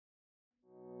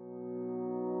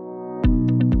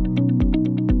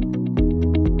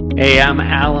Hey, I'm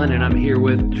Alan, and I'm here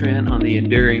with Trent on the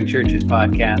Enduring Churches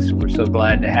podcast. We're so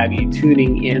glad to have you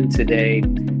tuning in today.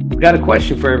 We've got a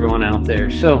question for everyone out there.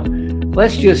 So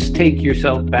let's just take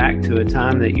yourself back to a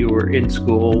time that you were in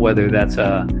school, whether that's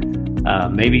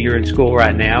maybe you're in school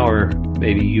right now, or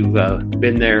maybe you've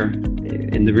been there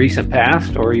in the recent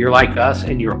past, or you're like us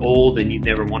and you're old and you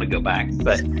never want to go back.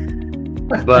 But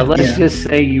let's just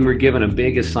say you were given a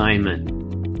big assignment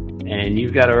and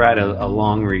you've got to write a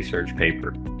long research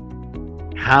paper.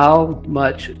 How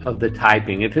much of the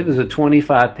typing, if it was a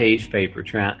 25-page paper,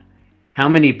 Trent, how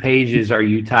many pages are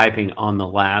you typing on the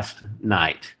last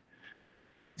night?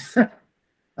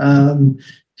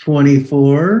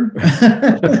 24.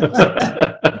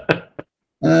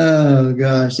 Oh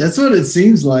gosh, that's what it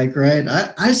seems like, right?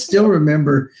 I still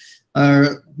remember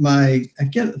I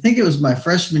think it was my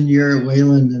freshman year at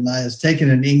Wayland, and I was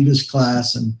taking an English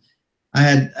class, and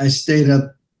I stayed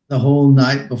up the whole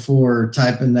night before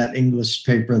typing that English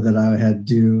paper that I had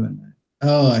due. And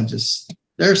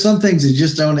there are some things you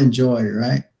just don't enjoy,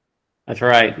 right? That's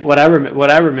right. What I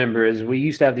remember is we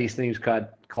used to have these things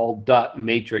called dot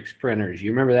matrix printers.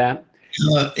 You remember that?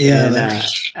 Yeah.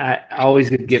 I always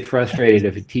would get frustrated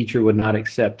if a teacher would not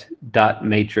accept dot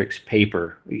matrix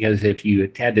paper, because if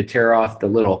you had to tear off the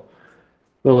little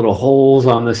holes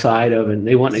on the side of it,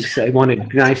 they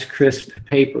wanted nice crisp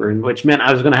paper, and which meant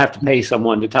I was going to have to pay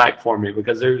someone to type for me,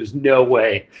 because there was no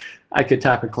way I could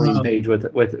type a clean page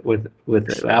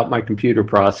without my computer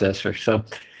processor. So,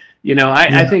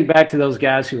 I think back to those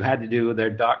guys who had to do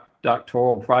their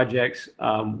doctoral projects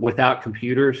without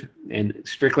computers and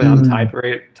strictly on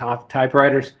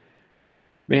typewriters.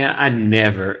 Man, I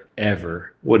never,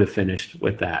 ever would have finished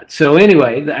with that. So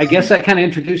anyway, I guess that kind of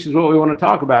introduces what we want to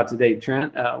talk about today,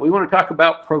 Trent. We want to talk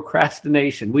about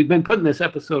procrastination. We've been putting this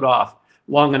episode off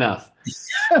long enough.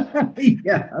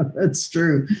 Yeah, that's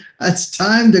true. It's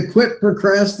time to quit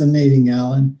procrastinating,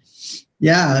 Alan.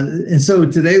 Yeah, and so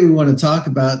today we want to talk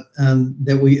about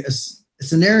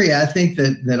it's an area I think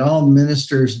that all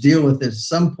ministers deal with at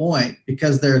some point,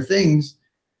 because there are things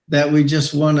that we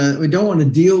don't want to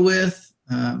deal with.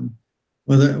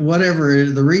 Whatever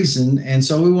the reason. And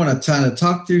so we want to kind of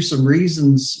talk through some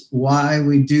reasons why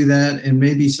we do that, and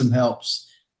maybe some helps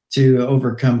to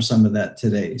overcome some of that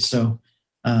today. So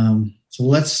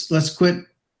let's quit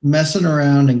messing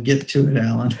around and get to it,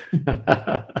 Alan.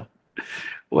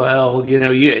 Well,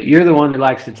 you're the one that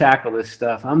likes to tackle this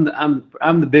stuff. I'm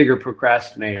the bigger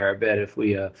procrastinator, I bet, if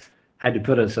we had to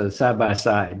put us side by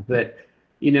side. But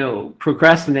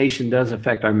procrastination does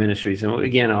affect our ministries. And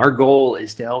again, our goal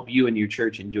is to help you and your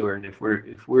church endure. And if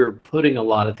we're putting a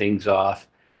lot of things off,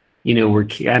 we're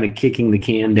kind of kicking the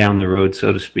can down the road,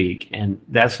 so to speak. And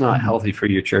that's not healthy for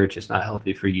your church. It's not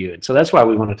healthy for you. And so that's why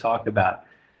we want to talk about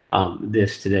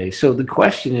this today. So the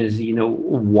question is,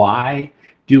 why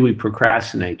do we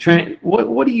procrastinate? Trent,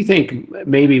 what do you think,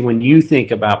 maybe when you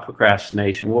think about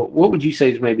procrastination, what would you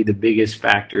say is maybe the biggest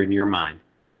factor in your mind?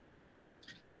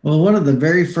 Well, one of the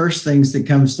very first things that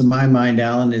comes to my mind,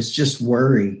 Alan, is just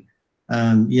worry. There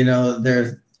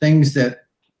are things that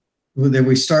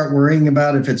we start worrying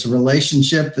about. If it's a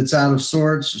relationship that's out of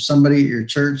sorts, or somebody at your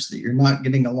church that you're not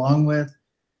getting along with,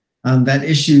 that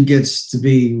issue gets to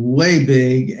be way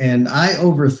big. And I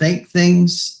overthink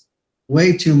things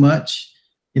way too much.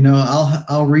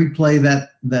 I'll replay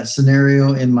that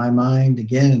scenario in my mind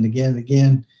again and again and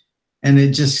again. And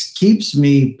it just keeps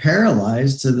me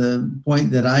paralyzed to the point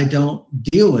that I don't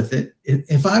deal with it.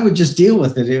 If I would just deal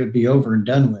with it, it would be over and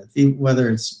done with,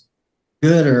 whether it's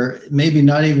good or maybe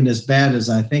not even as bad as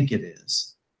I think it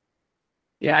is.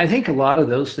 Yeah, I think a lot of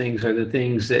those things are the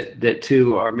things that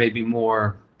too are maybe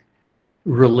more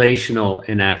relational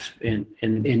in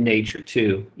nature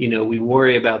too. We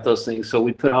worry about those things, so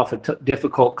we put off a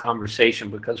difficult conversation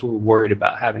because we're worried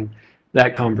about having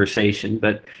that conversation.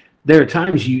 But there are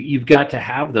times you've got to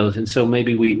have those, and so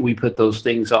maybe we put those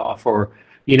things off, or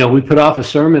we put off a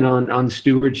sermon on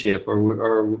stewardship,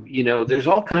 or there's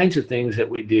all kinds of things that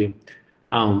we do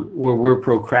where we're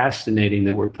procrastinating,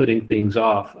 that we're putting things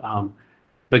off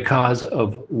because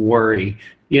of worry.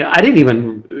 I didn't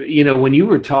even when you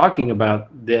were talking about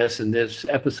this in this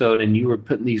episode, and you were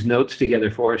putting these notes together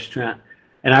for us, Trent,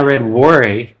 and I read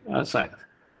worry, I was like,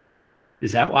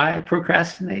 is that why I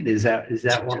procrastinate? Is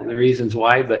that one of the reasons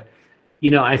why? But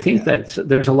I think that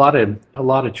there's a lot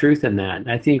of truth in that,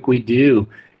 and I think we do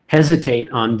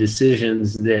hesitate on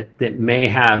decisions that may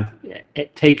have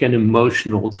take an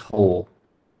emotional toll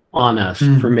on us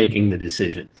for making the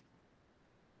decision.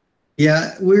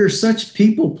 Yeah, we're such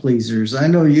people pleasers. I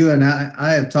know you and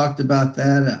I have talked about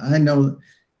that. I know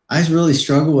I really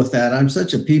struggle with that. I'm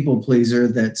such a people pleaser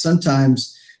that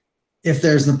sometimes if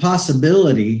there's the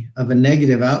possibility of a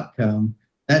negative outcome,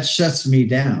 that shuts me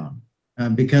down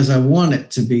because I want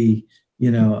it to be,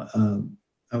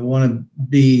 I want to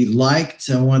be liked.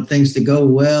 I want things to go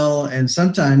well. And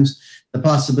sometimes the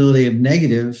possibility of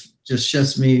negative just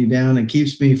shuts me down and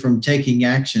keeps me from taking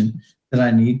action that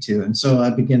I need to. And so I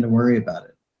begin to worry about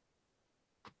it.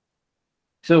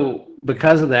 So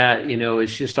because of that,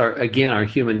 it's just our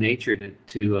human nature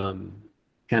to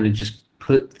kind of just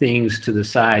put things to the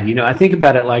side. I think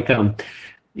about it like,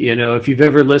 if you've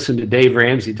ever listened to Dave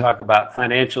Ramsey talk about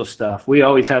financial stuff, we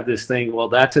always have this thing, well,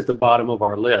 that's at the bottom of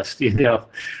our list,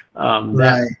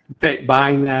 Right.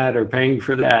 buying that or paying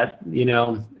for that,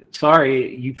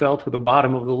 sorry, you fell to the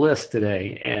bottom of the list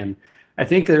today. And I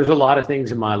think there's a lot of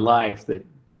things in my life that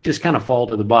just kind of fall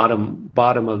to the bottom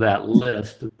of that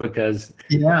list because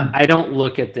I don't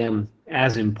look at them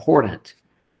as important.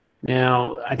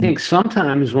 Now, I think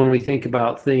sometimes when we think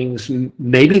about things,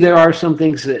 maybe there are some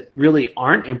things that really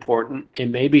aren't important,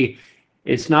 and maybe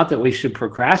it's not that we should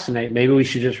procrastinate. Maybe we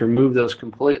should just remove those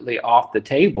completely off the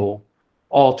table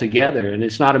altogether. And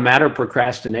it's not a matter of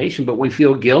procrastination, but we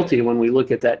feel guilty when we look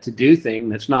at that to-do thing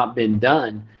that's not been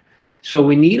done. So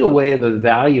we need a way of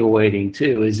evaluating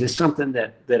too. Is this something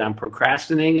that I'm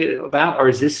procrastinating about, or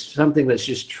is this something that's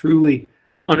just truly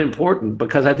unimportant?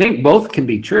 Because I think both can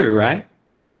be true, right?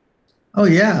 Oh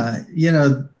yeah,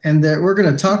 and we're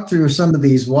going to talk through some of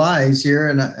these whys here,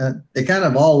 and they kind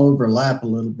of all overlap a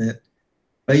little bit.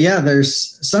 But yeah,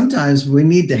 there's sometimes we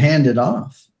need to hand it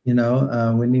off. We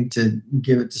need to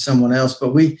give it to someone else.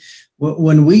 But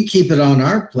when we keep it on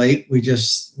our plate, we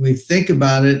think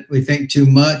about it, we think too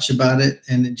much about it,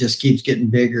 and it just keeps getting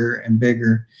bigger and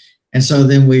bigger. And so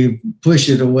then we push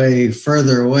it away,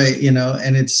 further away,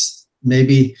 and it's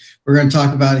maybe we're going to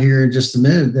talk about here in just a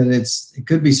minute that it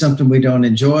could be something we don't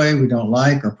enjoy, we don't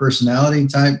like, our personality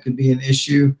type could be an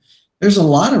issue. There's a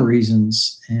lot of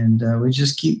reasons, and we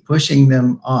just keep pushing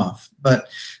them off. But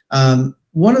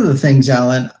one of the things,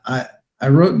 Alan, I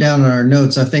wrote down in our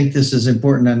notes, I think this is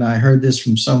important, and I heard this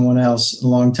from someone else a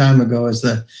long time ago, is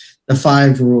the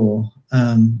 5 rule.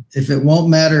 If it won't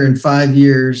matter in 5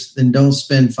 years, then don't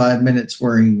spend 5 minutes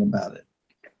worrying about it.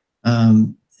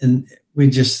 And we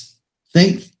just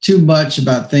think too much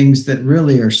about things that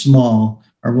really are small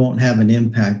or won't have an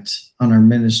impact on our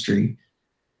ministry.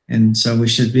 And so we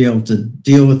should be able to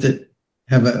deal with it,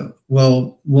 have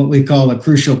what we call a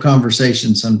crucial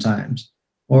conversation sometimes,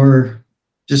 or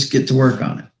just get to work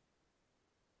on it.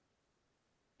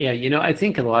 Yeah, I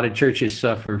think a lot of churches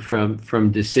suffer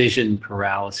from decision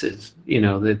paralysis,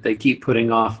 that they keep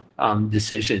putting off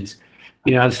decisions.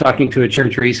 I was talking to a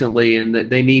church recently, and that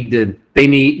they need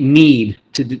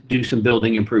to do some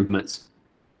building improvements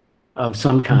of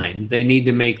some kind. They need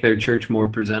to make their church more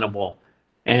presentable.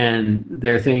 And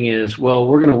their thing is, well,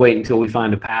 we're going to wait until we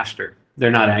find a pastor. They're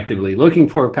not actively looking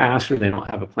for a pastor. They don't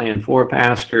have a plan for a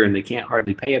pastor, and they can't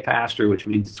hardly pay a pastor, which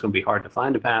means it's going to be hard to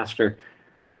find a pastor.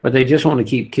 But they just want to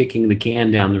keep kicking the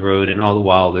can down the road, and all the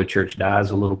while their church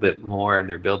dies a little bit more and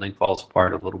their building falls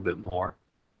apart a little bit more.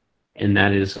 And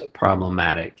that is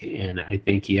problematic. And I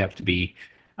think you have to be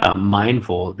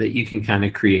mindful that you can kind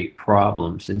of create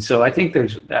problems. And so I think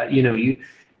there's,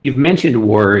 you've mentioned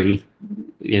worry,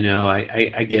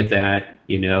 I get that,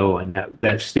 and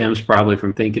that stems probably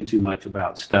from thinking too much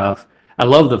about stuff. I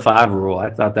love the 5 rule. I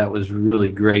thought that was really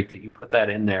great that you put that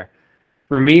in there.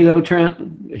 For me though,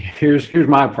 Trent, here's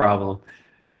my problem.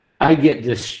 I get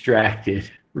distracted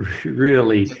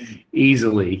really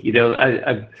easily.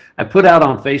 I put out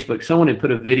on Facebook, someone had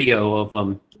put a video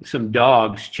of some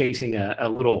dogs chasing a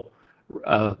little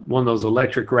one of those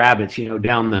electric rabbits,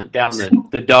 down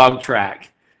the dog track.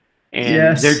 And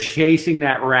Yes. They're chasing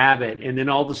that rabbit, and then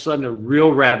all of a sudden a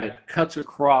real rabbit cuts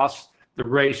across the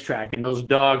racetrack, and those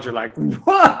dogs are like,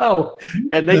 whoa,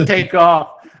 and they take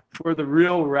off for the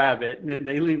real rabbit, and then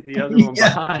they leave the other one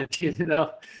behind.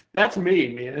 That's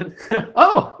me, man.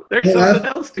 Oh, there's something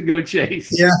else to go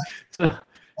chase. Yeah. So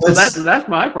that's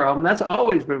my problem. That's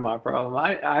always been my problem.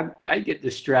 I get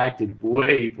distracted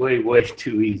way, way, way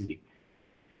too easy.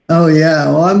 Oh yeah.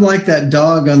 Well, I'm like that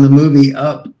dog on the movie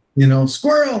Up.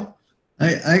 Squirrel.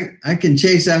 I can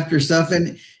chase after stuff,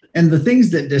 and the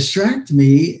things that distract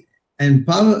me, and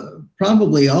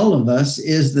probably all of us,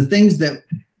 is the things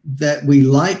that we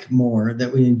like more,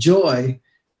 that we enjoy,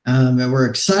 and we're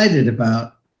excited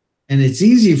about. And it's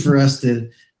easy for us to,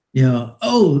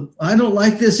 oh, I don't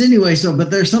like this anyway, but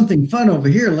there's something fun over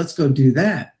here. Let's go do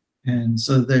that. And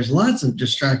so there's lots of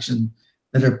distraction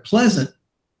that are pleasant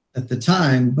at the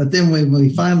time. But then when we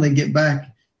finally get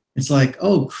back, it's like,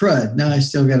 oh, crud. Now I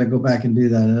still got to go back and do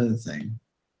that other thing.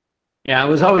 Yeah, I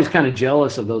was always kind of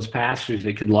jealous of those pastors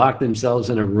that could lock themselves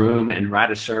in a room and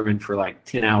write a sermon for like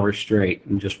 10 hours straight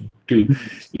and just do,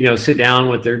 sit down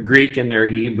with their Greek and their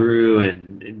Hebrew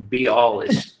and be all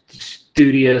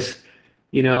studious.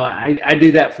 I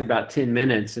do that for about 10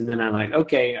 minutes and then I'm like,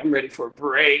 okay, I'm ready for a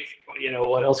break.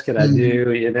 What else could I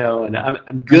do? And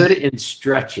I'm good in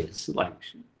stretches, like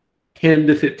 10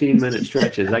 to 15-minute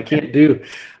stretches. I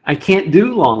can't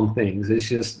do long things. It's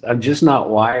just I'm just not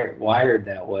wired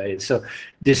that way. So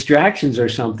distractions are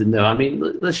something though. I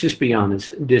mean, let's just be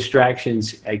honest.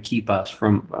 Distractions keep us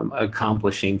from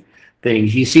accomplishing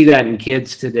things. You see that in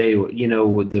kids today,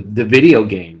 with the video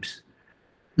games.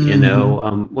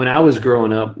 When I was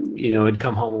growing up, I'd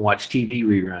come home and watch TV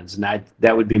reruns, and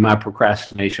that would be my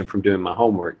procrastination from doing my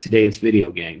homework. Today it's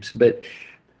video games, but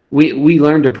we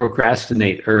learned to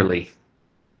procrastinate early.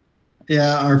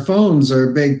 Yeah, our phones are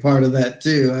a big part of that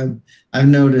too. I've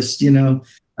noticed,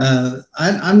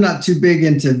 I'm not too big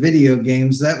into video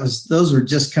games. Those were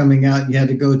just coming out. You had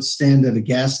to go stand at a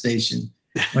gas station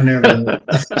whenever.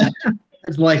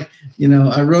 It's like,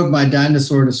 I rode my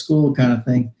dinosaur to school kind of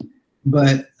thing.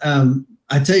 But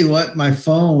I tell you what, my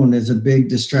phone is a big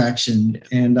distraction.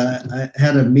 And I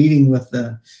had a meeting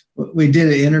we did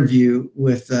an interview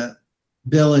with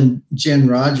Bill and Jen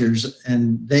Rogers,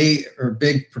 and they are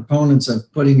big proponents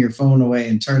of putting your phone away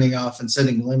and turning off and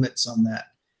setting limits on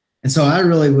that. And so I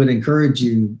really would encourage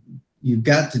you've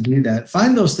got to do that.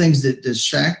 Find those things that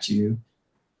distract you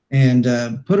and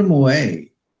put them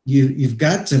away. You've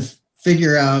got to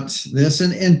figure out this.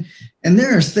 And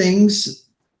there are things,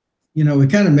 we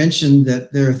kind of mentioned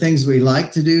that there are things we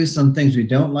like to do, some things we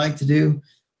don't like to do.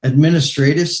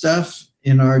 Administrative stuff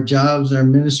in our jobs, our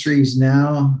ministries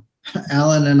now.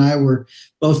 Alan and I were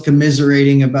both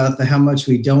commiserating about how much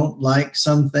we don't like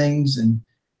some things. And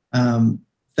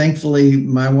thankfully,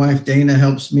 my wife, Dana,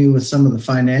 helps me with some of the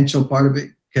financial part of it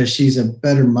because she's a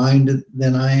better mind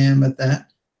than I am at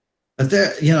that. But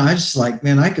there, I just like,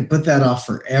 man, I could put that off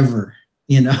forever,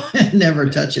 and never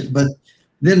touch it. But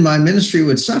then my ministry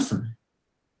would suffer.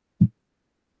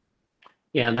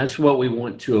 Yeah, and that's what we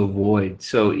want to avoid.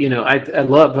 So,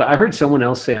 I heard someone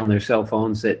else say on their cell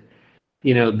phones that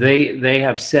they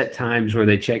have set times where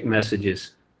they check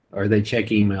messages or they check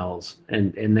emails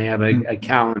and they have a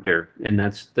calendar, and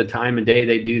that's the time of day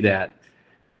they do that.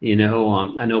 I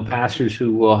know pastors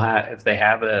who will have, if they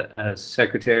have a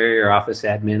secretary or office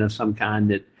admin of some kind,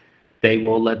 that they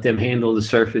will let them handle the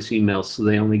surface emails so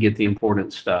they only get the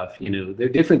important stuff. There are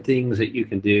different things that you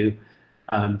can do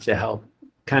to help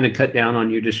kind of cut down on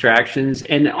your distractions.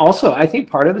 And also, I think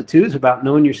part of it too is about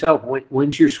knowing yourself.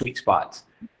 When's your sweet spots?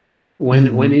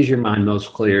 When is your mind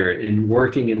most clear, and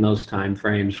working in those time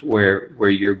frames where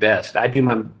you're best? I do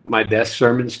my best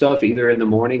sermon stuff either in the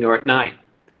morning or at night.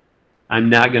 I'm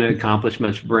not going to accomplish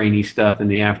much brainy stuff in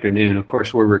the afternoon. Of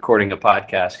course, we're recording a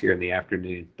podcast here in the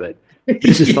afternoon, but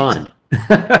this is fun.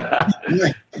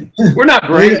 We're not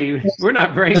brainy. We're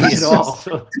not brainy at all.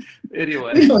 So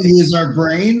anyway, we don't use our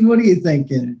brain. What are you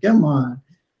thinking? Come on.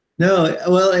 No,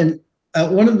 well, and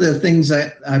one of the things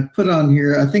I put on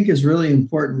here I think is really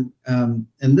important, and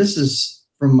this is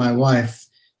from my wife.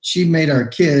 She made our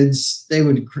kids, they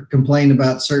would complain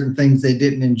about certain things they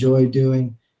didn't enjoy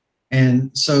doing.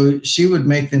 And so she would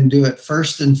make them do it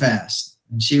first and fast.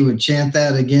 And she would chant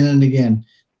that again and again.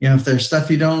 If there's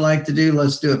stuff you don't like to do,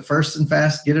 let's do it first and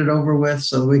fast, get it over with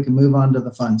so we can move on to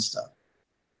the fun stuff.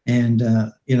 And,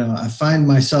 I find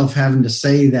myself having to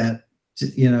say that,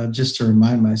 just to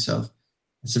remind myself.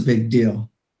 It's a big deal.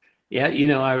 Yeah,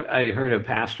 I heard a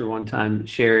pastor one time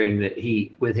sharing that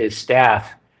with his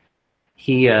staff,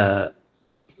 he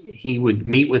would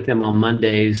meet with them on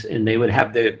Mondays, and they would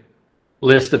have the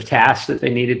list of tasks that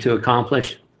they needed to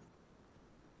accomplish.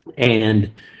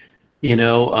 And,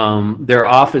 their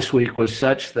office week was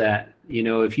such that,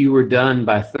 if you were done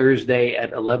by Thursday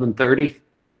at 11:30,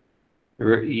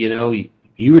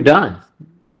 you were done,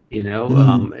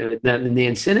 and the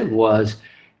incentive was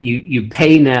you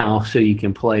pay now so you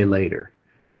can play later.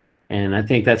 And I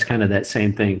think that's kind of that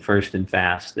same thing, first and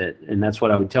fast. And that's what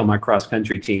I would tell my cross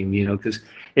country team, because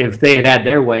if they had had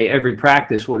their way, every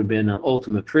practice would have been an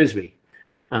ultimate frisbee.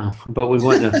 But we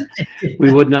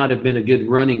would not have been a good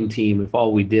running team if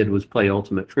all we did was play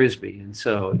ultimate frisbee. And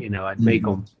so, I'd make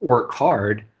them work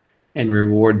hard and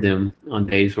reward them on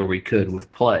days where we could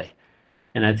with play.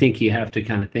 And I think you have to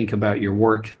kind of think about your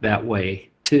work that way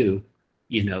too.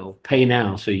 Pay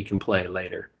now so you can play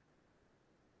later.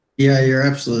 Yeah, you're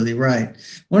absolutely right.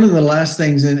 One of the last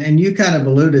things, and you kind of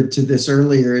alluded to this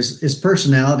earlier, is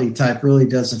personality type really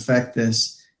does affect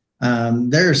this.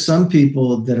 There are some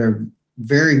people that are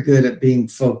very good at being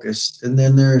focused. And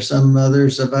then there are some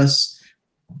others of us,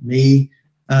 me,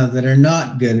 that are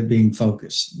not good at being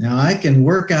focused. Now I can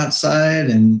work outside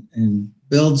and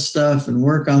build stuff and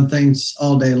work on things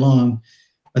all day long.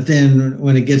 But then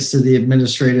when it gets to the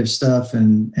administrative stuff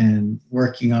and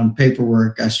working on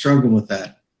paperwork, I struggle with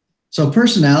that. So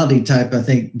personality type, I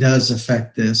think, does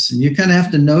affect this. And you kind of have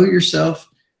to know yourself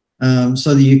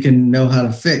so that you can know how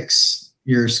to fix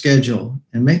your schedule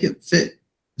and make it fit,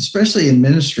 especially in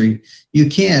ministry. You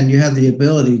have the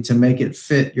ability to make it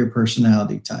fit your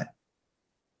personality type.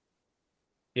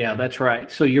 Yeah, that's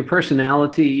right. So your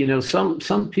personality,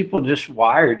 some people just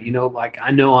wired, like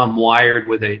I know I'm wired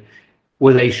with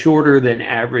a shorter than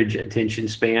average attention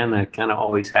span. I kind of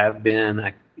always have been.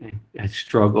 I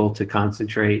struggle to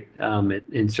concentrate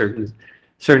in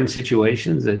certain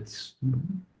situations. It's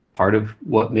part of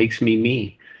what makes me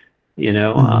me,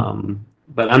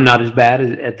 but I'm not as bad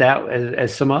at that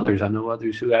as some others. I know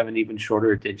others who have an even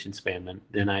shorter attention span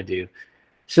than I do.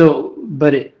 So,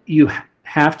 but you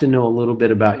have to know a little bit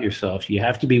about yourself. You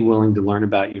have to be willing to learn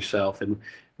about yourself and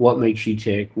what makes you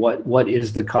tick, what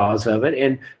is the cause of it.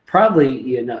 And probably,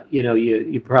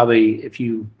 you probably, if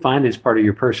you find it's part of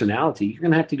your personality, you're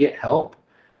going to have to get help,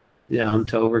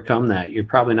 to overcome that. You're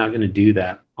probably not going to do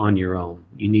that on your own.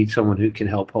 You need someone who can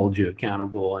help hold you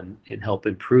accountable and help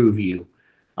improve you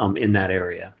in that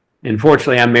area. And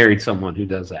fortunately, I married someone who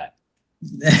does that.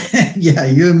 Yeah,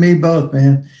 you and me both,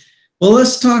 man. Well,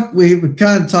 let's talk. We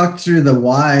kind of talked through the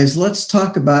whys. Let's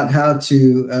talk about how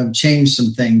to change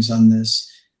some things on this.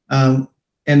 And,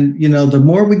 the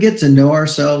more we get to know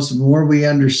ourselves, the more we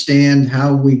understand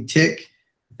how we tick,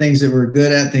 things that we're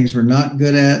good at, things we're not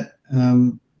good at.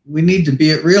 We need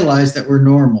to realize that we're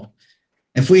normal.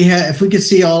 If we could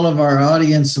see all of our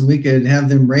audience and we could have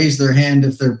them raise their hand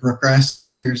if they're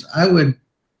procrastinators, I would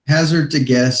hazard to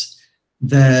guess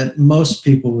that most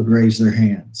people would raise their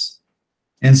hands.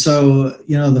 And so,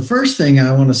 the first thing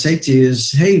I want to say to you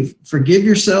is, hey, forgive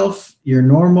yourself. You're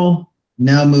normal.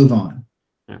 Now move on.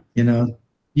 Yeah.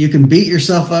 You can beat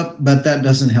yourself up, but that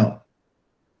doesn't help.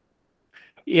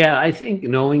 Yeah, I think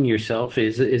knowing yourself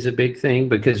is a big thing,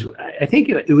 because I think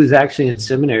it was actually in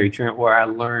seminary, Trent, where I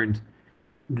learned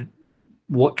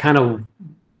what kind of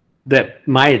that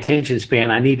my attention span,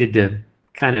 I needed to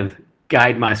kind of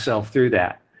guide myself through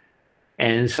that.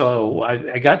 And so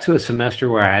I got to a semester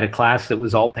where I had a class that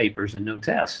was all papers and no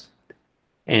tests.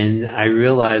 And I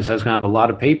realized I was going to have a lot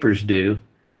of papers due.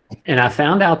 And I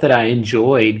found out that I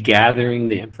enjoyed gathering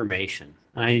the information.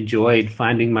 I enjoyed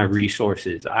finding my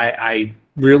resources. I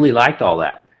really liked all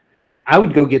that. I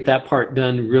would go get that part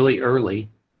done really early.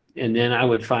 And then I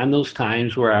would find those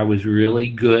times where I was really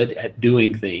good at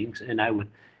doing things. And I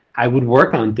would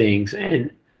work on things. And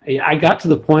I got to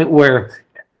the point where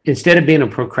instead of being a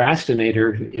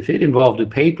procrastinator, if it involved a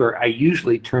paper, I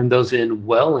usually turned those in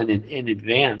well in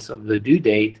advance of the due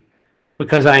date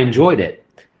because I enjoyed it.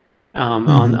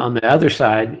 On the other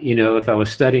side, if I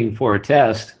was studying for a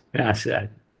test, I said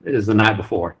it was the night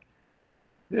before,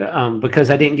 because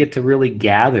I didn't get to really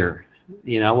gather.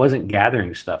 I wasn't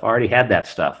gathering stuff. I already had that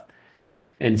stuff,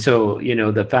 and so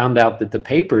found out that the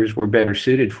papers were better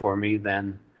suited for me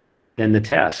than the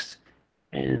test.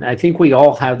 And I think we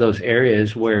all have those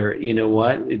areas where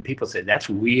people say that's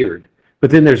weird, but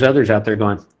then there's others out there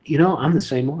going, I'm the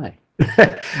same way,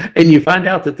 and you find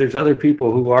out that there's other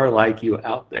people who are like you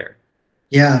out there.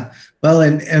 Yeah. Well,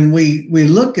 and we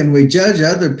look and we judge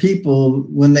other people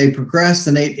when they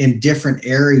procrastinate in different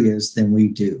areas than we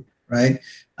do, right?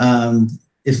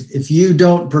 If you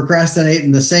don't procrastinate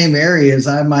in the same areas,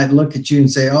 I might look at you and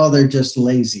say, oh, they're just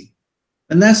lazy.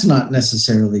 And that's not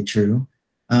necessarily true.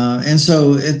 And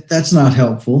so that's not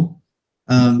helpful.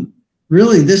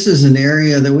 Really, this is an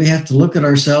area that we have to look at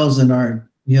ourselves and our,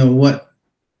 what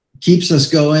keeps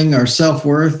us going, our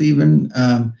self-worth even,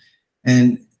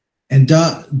 and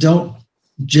don't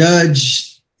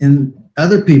judge in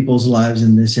other people's lives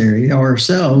in this area or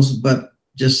ourselves, but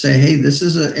just say, hey, this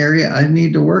is an area I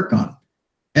need to work on.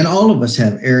 And all of us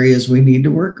have areas we need to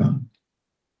work on.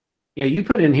 Yeah, you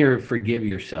put in here, forgive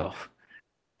yourself.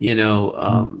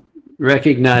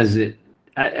 Recognize that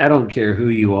I don't care who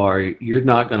you are, you're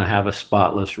not going to have a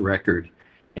spotless record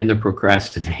in the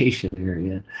procrastination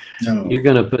area. No. You're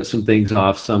going to put some things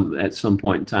off at some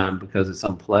point in time because it's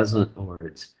unpleasant or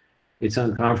it's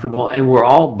uncomfortable. And we're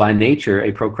all by nature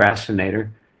a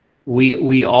procrastinator.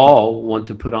 We all want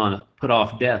to put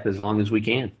off death as long as we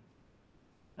can.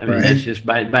 I mean, That's just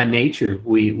by nature.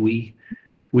 We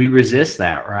resist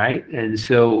that, right? And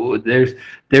so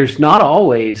there's not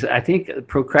always. I think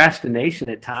procrastination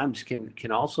at times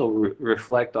can also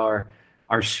reflect our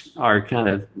kind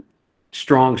of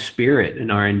strong spirit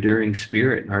and our enduring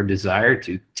spirit and our desire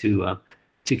to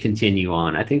continue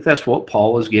on. I think that's what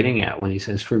Paul was getting at when he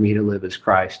says, "For me to live is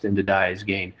Christ and to die is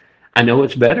gain." I know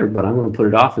it's better, but I'm going to put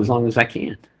it off as long as I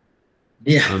can.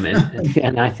 Yeah.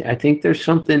 I think there's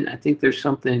something. I think there's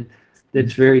something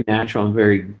that's very natural and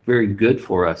very, very good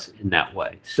for us in that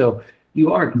way. So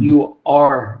you are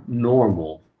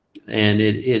normal, and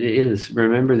it is.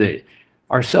 Remember that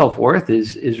our self-worth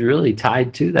is really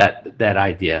tied to that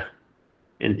idea,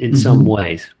 in some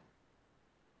ways.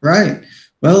 Right.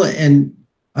 Well, and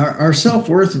our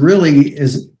self-worth really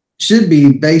should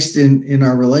be based in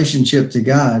our relationship to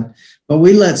God, but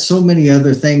we let so many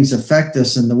other things affect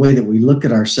us in the way that we look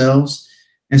at ourselves.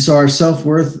 And so our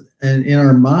self-worth in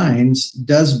our minds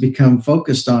does become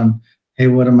focused on, hey,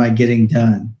 what am I getting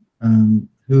done?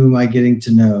 Who am I getting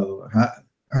to know?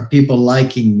 Are people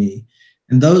liking me?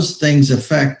 And those things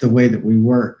affect the way that we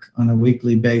work on a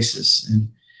weekly basis. And,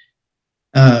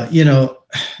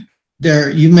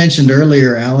 you mentioned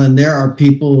earlier, Alan, there are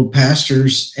people,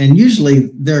 pastors, and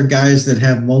usually there are guys that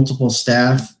have multiple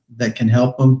staff that can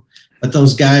help them. But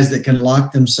those guys that can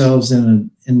lock themselves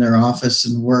in their office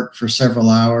and work for several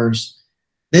hours,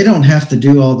 they don't have to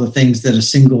do all the things that a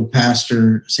single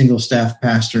staff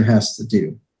pastor has to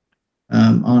do.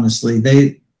 Honestly,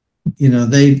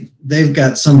 they've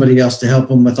got somebody else to help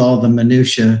them with all the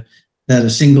minutia that a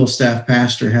single staff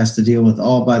pastor has to deal with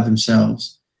all by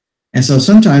themselves. And so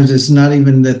sometimes it's not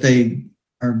even that they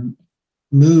are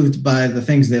moved by the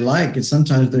things they like. It's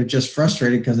sometimes they're just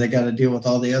frustrated because they got to deal with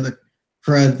all the other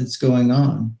crud that's going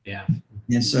on. Yeah.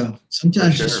 And so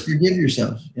sometimes just forgive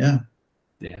yourself. Yeah.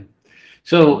 Yeah.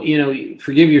 So,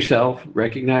 forgive yourself,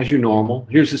 recognize you're normal.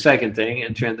 Here's the second thing,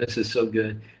 and Trent, this is so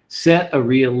good. Set a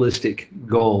realistic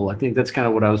goal. I think that's kind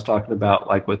of what I was talking about,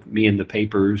 like with me and the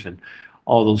papers and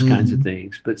all those kinds of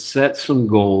things. But set some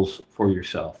goals for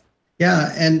yourself.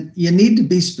 Yeah, and you need to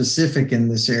be specific in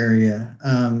this area.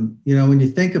 When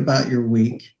you think about your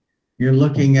week, you're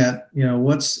looking at,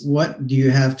 what do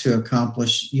you have to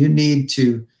accomplish? You need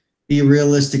to be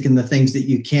realistic in the things that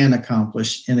you can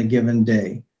accomplish in a given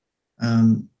day.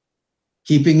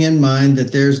 Keeping in mind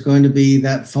that there's going to be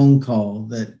that phone call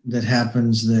that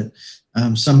happens, that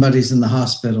somebody's in the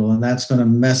hospital and that's going to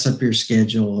mess up your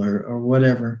schedule or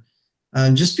whatever.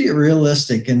 Just be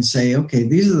realistic and say, okay,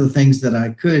 these are the things that I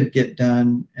could get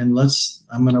done, and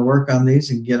I'm going to work on these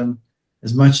and get them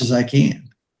as much as I can.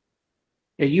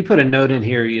 Yeah, you put a note in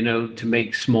here, to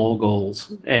make small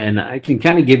goals, and I can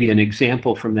kind of give you an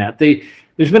example from that.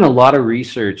 There's been a lot of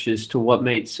research as to what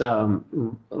makes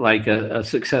like a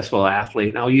successful athlete.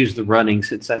 And I'll use the running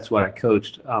since that's what I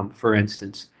coached, for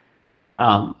instance.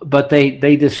 But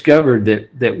they discovered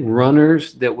that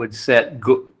runners that would set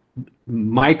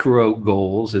micro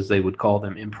goals, as they would call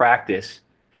them in practice,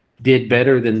 did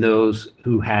better than those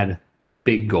who had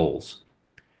big goals.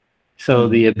 So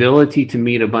the ability to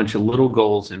meet a bunch of little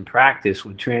goals in practice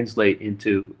would translate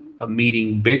into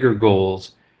meeting bigger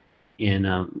goals in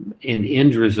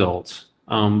end results,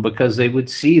 because they would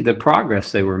see the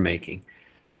progress they were making.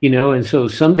 And so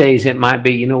some days it might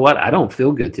be, I don't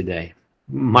feel good today.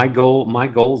 My goal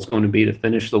is going to be to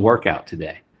finish the workout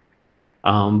today.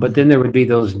 But then there would be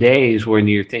those days when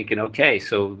you're thinking, okay,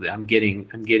 so I'm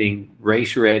getting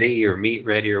race ready or meet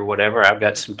ready or whatever. I've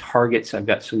got some targets. I've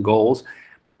got some goals.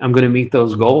 I'm going to meet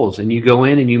those goals. And you go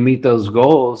in and you meet those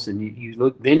goals, and you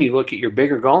look at your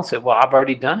bigger goal and say, well, I've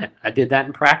already done it. I did that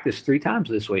in practice 3 times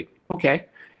this week. Okay,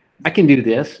 I can do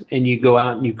this. And you go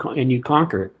out and you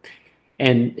conquer it.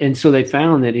 And so they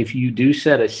found that if you do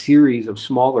set a series of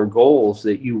smaller goals,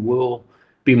 that you will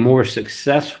be more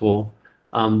successful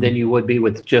than you would be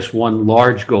with just one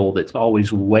large goal that's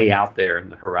always way out there in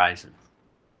the horizon.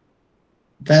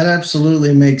 That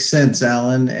absolutely makes sense,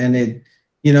 Alan. And it,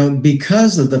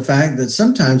 because of the fact that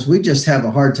sometimes we just have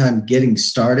a hard time getting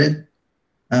started.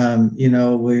 We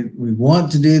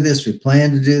want to do this, we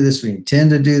plan to do this, we intend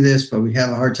to do this, but we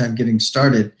have a hard time getting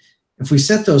started. If we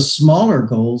set those smaller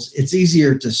goals, it's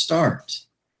easier to start.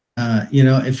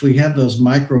 If we have those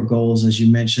micro goals, as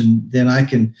you mentioned, then I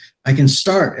can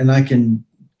start and I can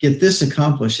get this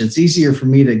accomplished. It's easier for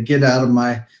me to get out of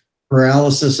my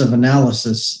paralysis of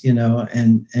analysis,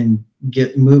 and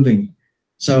get moving.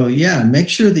 So yeah, make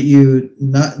sure that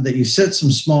you set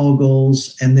some small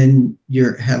goals, and then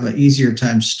you have an easier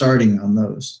time starting on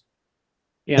those.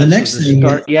 Yeah. The next thing.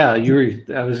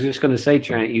 I was just going to say,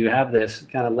 Trent, you have this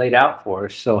kind of laid out for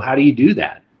us. So how do you do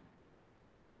that?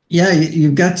 Yeah,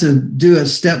 you've got to do it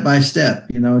step by step.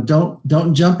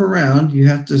 Don't jump around. You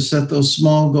have to set those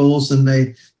small goals, and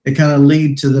they kind of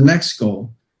lead to the next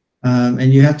goal.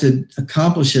 and you have to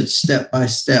accomplish it step by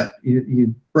step.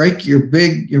 You break your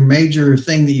major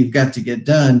thing that you've got to get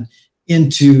done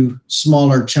into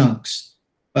smaller chunks,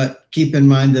 but keep in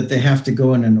mind that they have to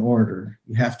go in an order.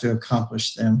 You have to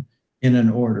accomplish them in an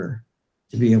order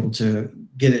to be able to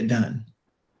get it done.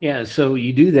 Yeah, so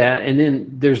you do that, and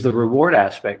then there's the reward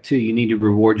aspect too. You need to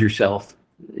reward yourself.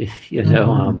 You know,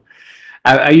 Mhm.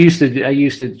 I used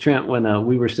to Trent, when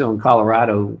we were still in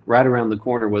Colorado. Right around the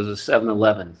corner was a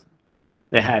 7-Eleven.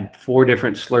 They had four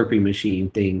different Slurpee machine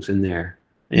things in there.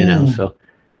 You know, Mm, so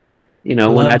I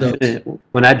when love those.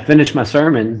 when I'd finish my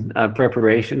sermon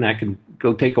preparation, I could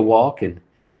go take a walk and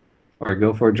or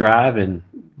go for a drive and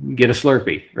get a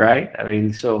Slurpee, right? I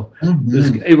mean, so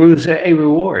Mhm. it was a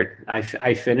reward.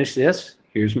 I finished this.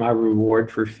 Here's my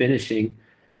reward for finishing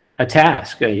a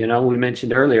task. You know, we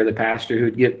mentioned earlier the pastor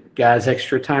who'd give guys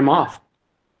extra time off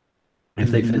if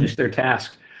they Mhm. finished their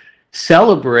task.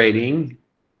 Celebrating,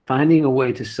 finding a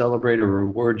way to celebrate or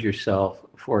reward yourself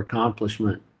for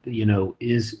accomplishment, you know,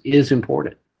 is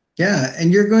important. Yeah,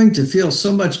 and you're going to feel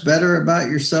so much better about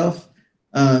yourself,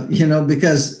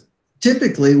 because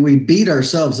typically we beat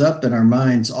ourselves up in our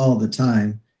minds all the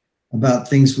time about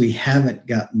things we haven't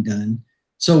gotten done.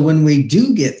 So when we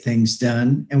do get things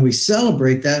done and we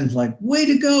celebrate that, and it's like, way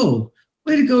to go,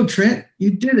 Trent,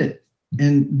 you did it.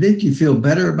 And then you feel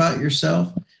better about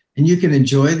yourself and you can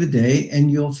enjoy the day and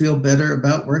you'll feel better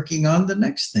about working on the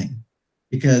next thing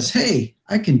because, hey,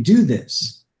 I can do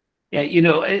this. Yeah, you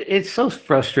know, it's so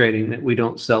frustrating that we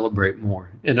don't celebrate more.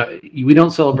 And we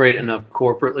don't celebrate enough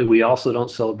corporately. We also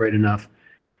don't celebrate enough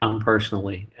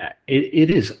personally. It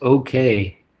is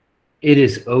okay. It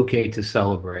is okay to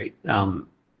celebrate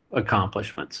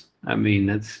accomplishments. I mean,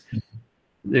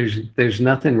 there's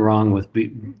nothing wrong with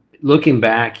looking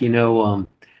back. Something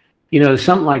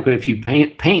like if you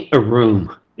paint a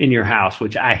room in your house,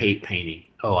 which I hate painting.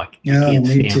 Oh, I Oh, can't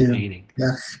me stand too. painting.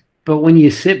 Yeah. But when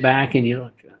you sit back and you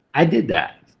look, I did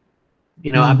that.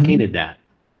 You know, I Hmm. painted that.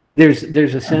 There's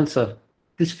a sense of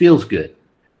this feels good,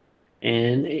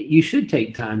 and you should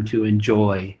take time to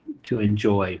enjoy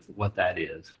what that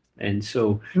is. And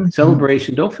so Hmm.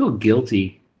 celebration, don't feel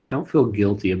guilty. Don't feel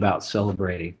guilty about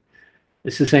celebrating.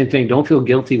 It's the same thing. Don't feel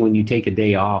guilty when you take a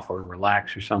day off or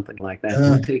relax or something like that.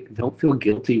 Uh, Don't feel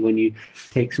guilty when you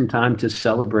take some time to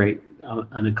celebrate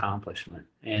an accomplishment.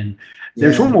 And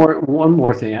there's yeah. one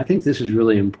more thing. I think this is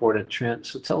really important, Trent.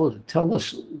 So tell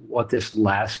us what this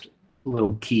last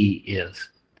little key is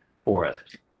for us.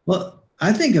 Well,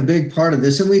 I think a big part of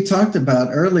this, and we talked about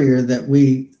earlier that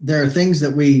there are things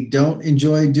that we don't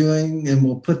enjoy doing and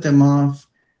we'll put them off,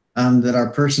 that our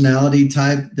personality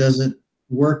type doesn't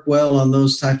work well on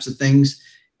those types of things.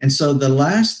 And so the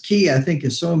last key I think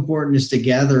is so important is to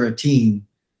gather a team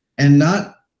and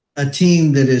not a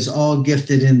team that is all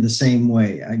gifted in the same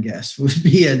way, I guess, would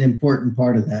be an important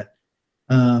part of that.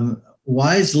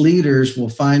 Wise leaders will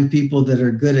find people that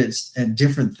are good at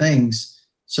different things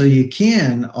so you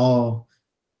can all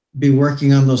be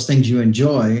working on those things you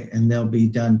enjoy and they'll be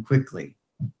done quickly.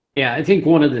 Yeah, I think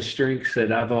one of the strengths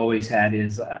that I've always had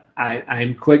is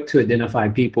I'm quick to identify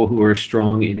people who are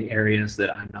strong in areas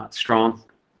that I'm not strong,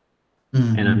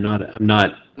 and I'm Hmm. not I'm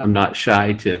not I'm not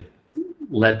shy to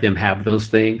let them have those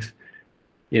things.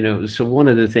 You know, so one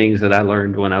of the things that I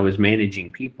learned when I was managing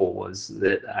people was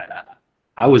that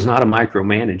I was not a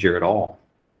micromanager at all,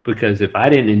 because if I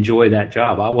didn't enjoy that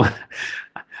job,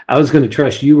 I was going to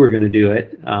trust you were going to do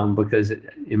it, because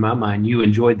in my mind you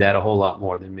enjoyed that a whole lot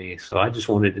more than me. So I just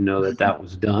wanted to know that that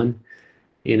was done.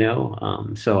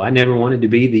 So I never wanted to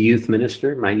be the youth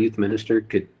minister. My youth minister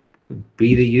could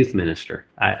be the youth minister.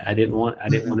 I didn't want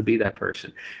to be that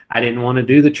person. I didn't want to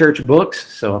do the church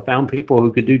books, so I found people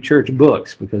who could do church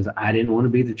books because I didn't want to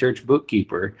be the church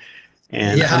bookkeeper.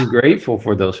 And Yeah. I'm grateful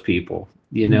for those people.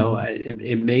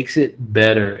 It makes it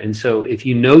better. And so if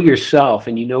you know yourself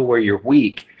and you know where you're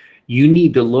weak, you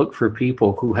need to look for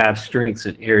people who have strengths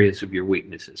in areas of your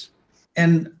weaknesses.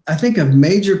 And I think a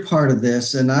major part of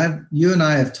this, and you and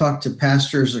I have talked to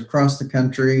pastors across the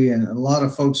country and a lot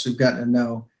of folks who've gotten to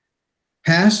know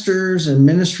pastors and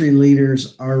ministry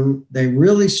leaders they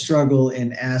really struggle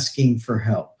in asking for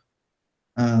help.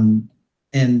 Um,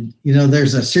 and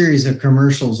there's a series of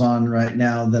commercials on right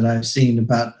now that I've seen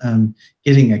about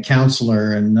getting a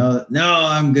counselor. And no,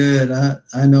 I'm good.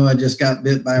 I know I just got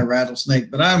bit by a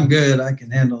rattlesnake, but I'm good. I can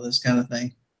handle this kind of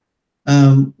thing.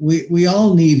 We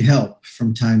all need help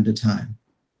from time to time,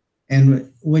 and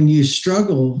when you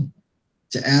struggle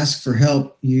to ask for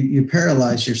help, you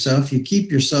paralyze yourself. You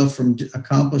keep yourself from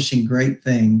accomplishing great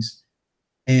things,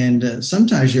 and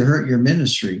sometimes you hurt your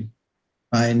ministry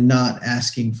by not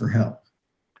asking for help.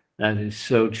 That is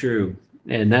so true.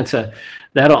 And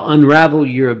that'll unravel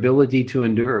your ability to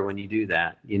endure when you do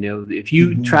that. If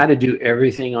you try to do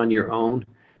everything on your own,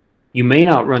 you may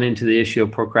not run into the issue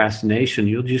of procrastination.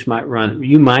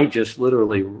 You might just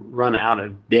literally run out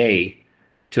of day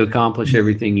to accomplish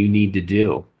everything you need to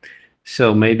do.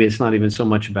 So maybe it's not even so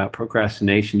much about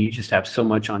procrastination. You just have so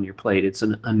much on your plate. It's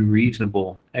an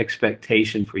unreasonable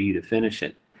expectation for you to finish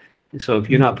it. And so if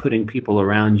you're not putting people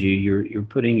around you, you're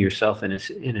putting yourself in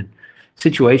a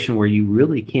situation where you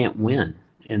really can't win.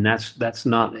 And that's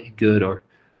not a good or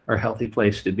healthy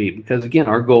place to be. Because again,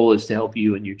 our goal is to help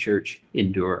you and your church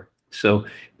endure. So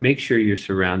make sure you're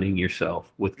surrounding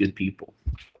yourself with good people.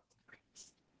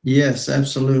 Yes,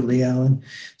 absolutely, Alan.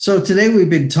 So today we've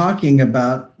been talking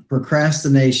about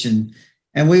procrastination,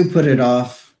 and we put it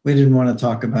off. We didn't want to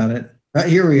talk about it. But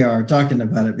here we are talking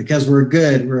about it because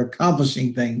we're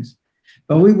accomplishing things.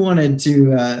 But we wanted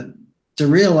to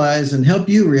realize and help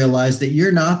you realize that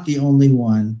you're not the only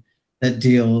one that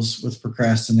deals with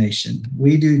procrastination.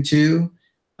 We do too.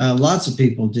 Lots of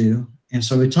people do. And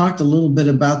so we talked a little bit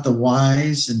about the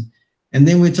whys, and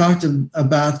then we talked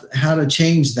about how to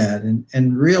change that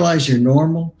and realize you're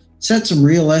normal. Set some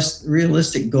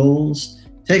realistic goals.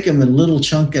 Take them a little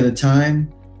chunk at a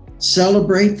time.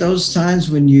 Celebrate those times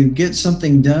when you get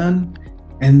something done,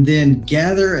 and then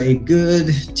gather a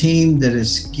good team that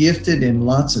is gifted in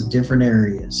lots of different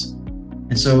areas.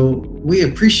 And so we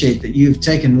appreciate that you've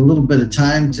taken a little bit of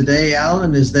time today.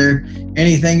 Alan, is there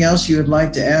anything else you would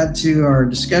like to add to our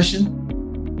discussion?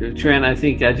 Trent, I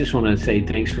think I just want to say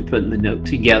thanks for putting the note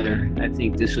together. I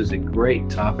think this was a great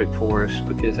topic for us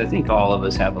because I think all of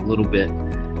us have a little bit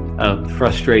of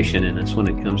frustration in us when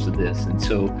it comes to this. And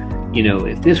so,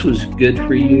 if this was good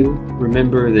for you,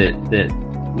 remember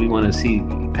that we want to see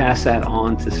pass that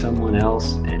on to someone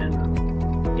else.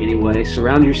 And anyway,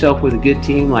 surround yourself with a good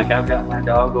team. Like I've got my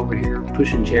dog over here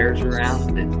pushing chairs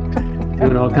around and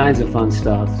doing all kinds of fun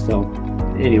stuff. So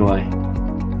anyway.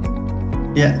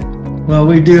 Yeah. Well,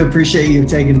 we do appreciate you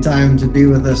taking time to be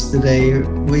with us today.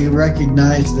 We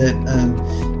recognize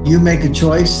that you make a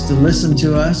choice to listen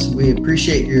to us. We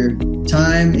appreciate your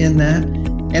time in that.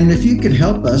 And if you could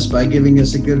help us by giving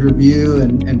us a good review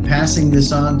and passing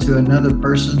this on to another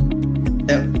person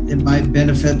that it might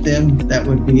benefit them, that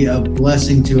would be a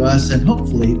blessing to us and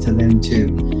hopefully to them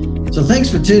too. So thanks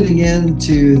for tuning in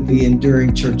to the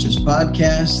Enduring Churches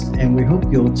podcast, and we hope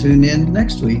you'll tune in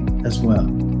next week as well.